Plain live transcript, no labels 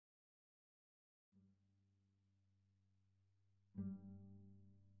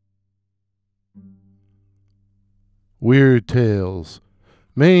Weird Tales,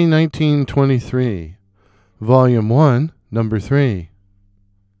 May 1923, Volume 1, Number 3.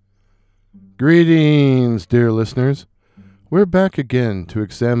 Greetings, dear listeners. We're back again to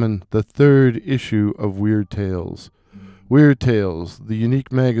examine the third issue of Weird Tales. Weird Tales, the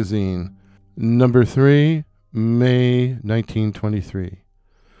unique magazine, Number 3, May 1923.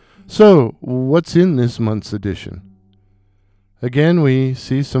 So, what's in this month's edition? Again, we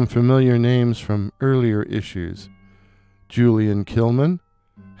see some familiar names from earlier issues. Julian Kilman,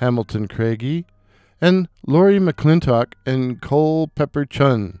 Hamilton Craigie, and Laurie McClintock and Culpeper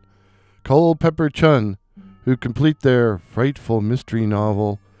Chun. Culpeper Chun, who complete their frightful mystery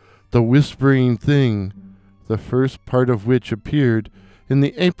novel, The Whispering Thing, the first part of which appeared in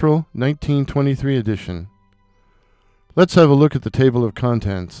the April 1923 edition. Let's have a look at the table of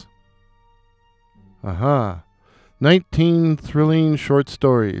contents. 19 thrilling short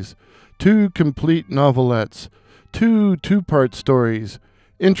stories, 2 complete novelettes, 2 two-part stories,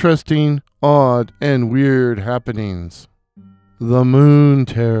 interesting, odd, and weird happenings. The Moon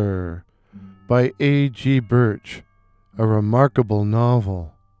Terror by A.G. BIRCH, a remarkable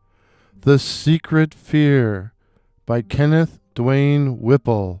novel. The Secret Fear by Kenneth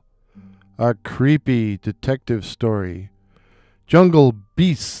Whipple, a creepy detective story. Jungle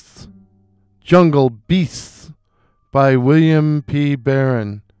Beasts by William P.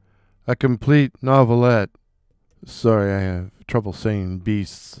 Barron, a complete novelette. Sorry, I have trouble saying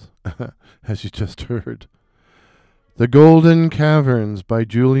beasts, as you just heard. The Golden Caverns by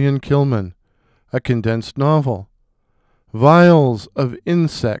Julian Kilman, a condensed novel. Vials of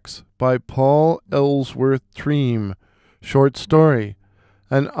Insects by Paul Ellsworth TRIEM, short story.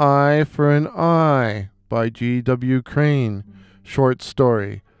 An Eye for an Eye by G.W. Crane, short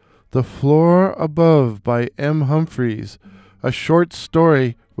story. The Floor Above by M. Humphreys, a short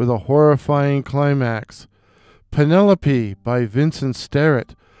story with a horrifying climax. Penelope by Vincent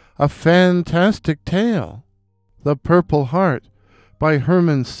STARRETT, a fantastic tale. The Purple Heart by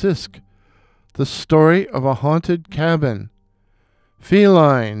HERMAN SISK, the story of a haunted cabin.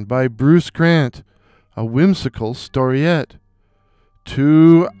 Feline by Bruce Grant, a whimsical storiette.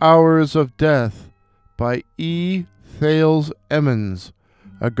 2 Hours of Death by E. THAYLES EMMONS,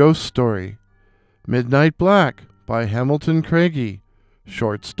 a ghost story. Midnight Black by Hamilton Craigie,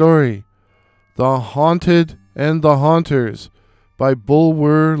 short story. The Haunted and the Haunters by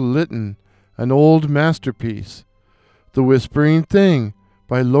Bulwer Lytton, an old masterpiece. The Whispering Thing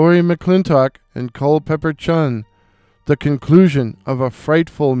by Laurie McClintock and Culpeper Chun, the conclusion of a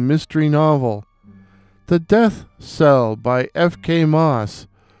frightful mystery novel. The Death Cell by F.K. Moss,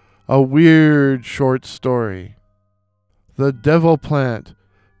 a weird short story. The Devil Plant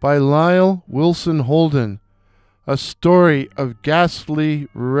by Lyle Wilson Holden, a story of ghastly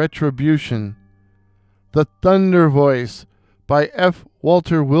retribution. The Thunder Voice by F.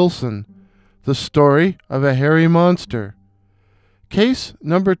 Walter Wilson, the story of a hairy monster. Case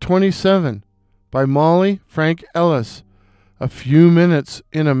number 27 by Molly Frank Ellis, a few minutes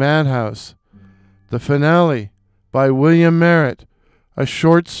in a madhouse. The Finale by William Merritt, a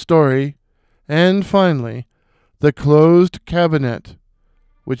short story. And finally, The Closed Cabinet,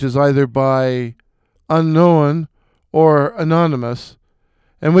 which is either by unknown or anonymous,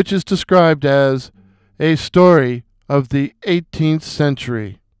 and which is described as a story of the 18th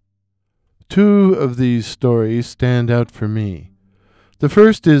century. 2 of these stories stand out for me. The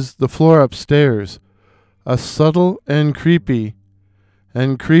first is The Floor Upstairs, a subtle and creepy,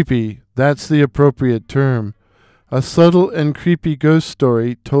 that's the appropriate term, a subtle and creepy ghost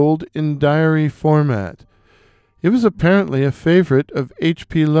story told in diary format. It was apparently a favorite of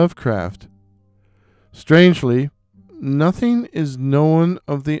H.P. Lovecraft. Strangely, nothing is known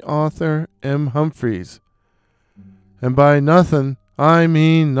of the author M. Humphreys. And by nothing, I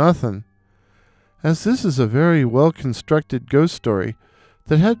mean nothing, as this is a very well-constructed ghost story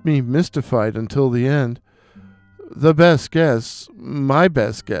that had me mystified until the end. The best guess, my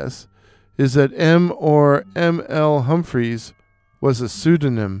best guess, is that M. or M.L. Humphreys was a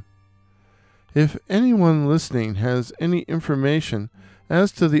pseudonym. If anyone listening has any information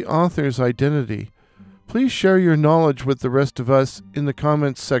as to the author's identity, please share your knowledge with the rest of us in the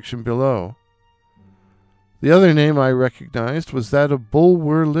comments section below. The other name I recognized was that of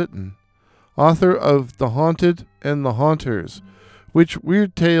Bulwer Lytton, author of The Haunted and the Haunters, which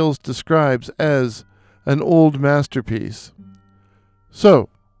Weird Tales describes as an old masterpiece. So,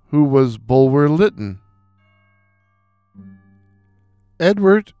 who was Bulwer Lytton?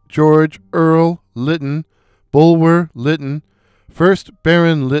 Edward George Earl Lytton, Bulwer Lytton, 1st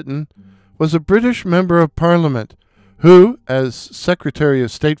Baron Lytton, was a British member of Parliament who, as Secretary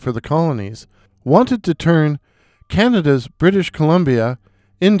of State for the Colonies, wanted to turn Canada's British Columbia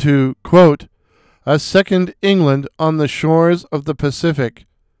into, quote, a second England on the shores of the Pacific,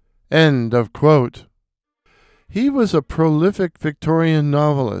 end of quote. He was a prolific Victorian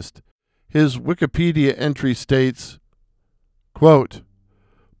novelist. His Wikipedia entry states, quote,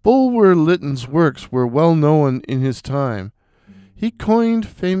 Bulwer Lytton's works were well known in his time. He coined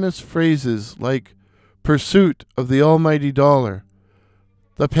famous phrases like pursuit of the almighty dollar,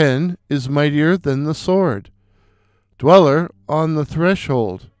 the pen is mightier than the sword, dweller on the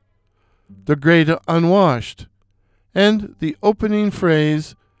threshold, the great unwashed, and the opening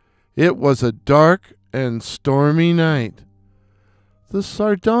phrase, it was a dark and stormy night. The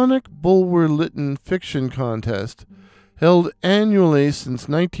sardonic Bulwer Lytton Fiction Contest, held annually since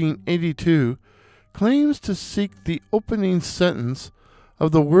 1982, claims to seek the opening sentence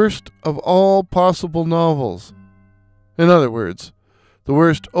of the worst of all possible novels. In other words, the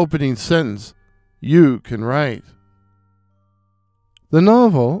worst opening sentence you can write. The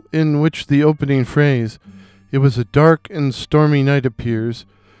novel in which the opening phrase, it was a dark and stormy night, appears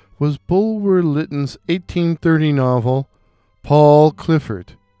was Bulwer Lytton's 1830 novel, Paul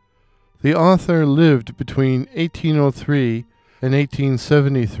Clifford. The author lived between 1803 and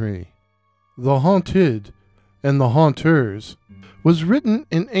 1873. The Haunted and the Haunters was written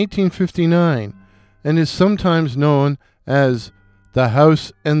in 1859 and is sometimes known as The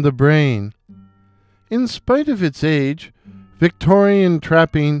House and the Brain. In spite of its age, Victorian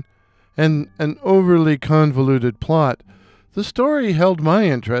trapping, and an overly convoluted plot, the story held my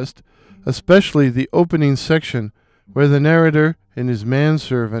interest, especially the opening section where the narrator and his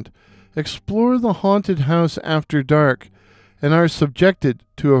manservant explore the haunted house after dark and are subjected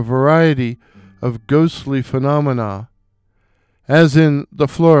to a variety of ghostly phenomena. As in The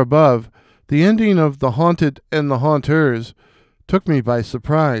Floor Above, the ending of The Haunted and the Haunters took me by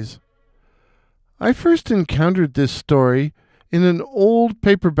surprise. I first encountered this story in an old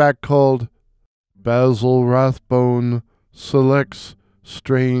paperback called Basil Rathbone Selects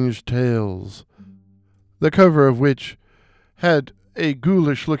Strange Tales, the cover of which had a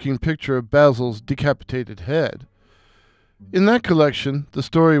ghoulish-looking picture of Basil's decapitated head. In that collection, the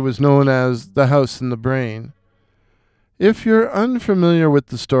story was known as The House in the Brain. If you're unfamiliar with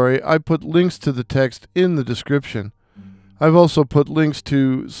the story, I put links to the text in the description. I've also put links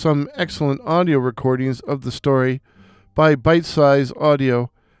to some excellent audio recordings of the story by Bite Size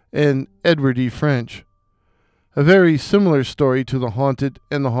Audio and Edward E. French. A very similar story to The Haunted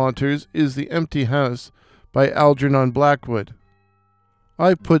and the Haunters is The Empty House by Algernon Blackwood.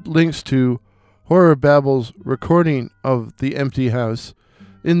 I put links to Horror Babble's recording of The Empty House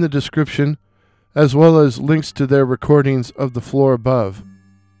in the description, as well as links to their recordings of The Floor Above.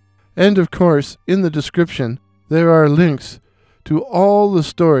 And of course, in the description, there are links to all the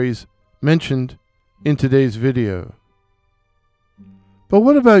stories mentioned in today's video. But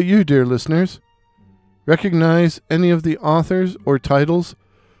what about you, dear listeners? Recognize any of the authors or titles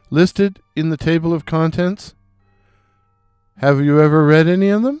listed in the table of contents? Have you ever read any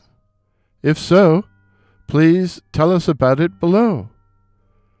of them? If so, please tell us about it below.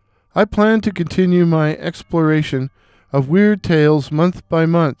 I plan to continue my exploration of weird tales month by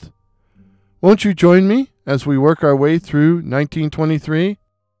month. Won't you join me as we work our way through 1923?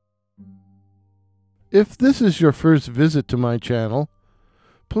 If this is your first visit to my channel,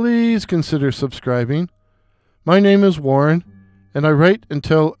 please consider subscribing. My name is Warren, and I write and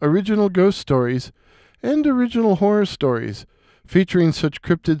tell original ghost stories and original horror stories featuring such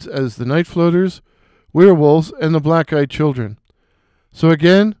cryptids as the Night Floaters, werewolves, and the Black-Eyed Children. So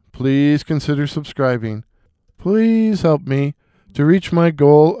again, please consider subscribing. Please help me to reach my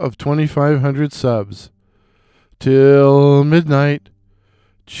goal of 2,500 subs. Till midnight,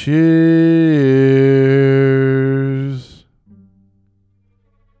 cheers.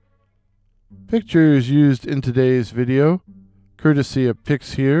 Pictures used in today's video, courtesy of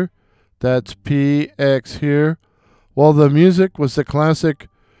Pix here, that's PX here, while the music was the classic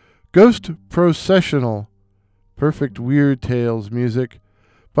Ghost Processional, Perfect Weird Tales music,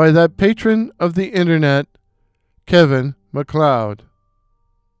 by that patron of the internet, Kevin MacLeod.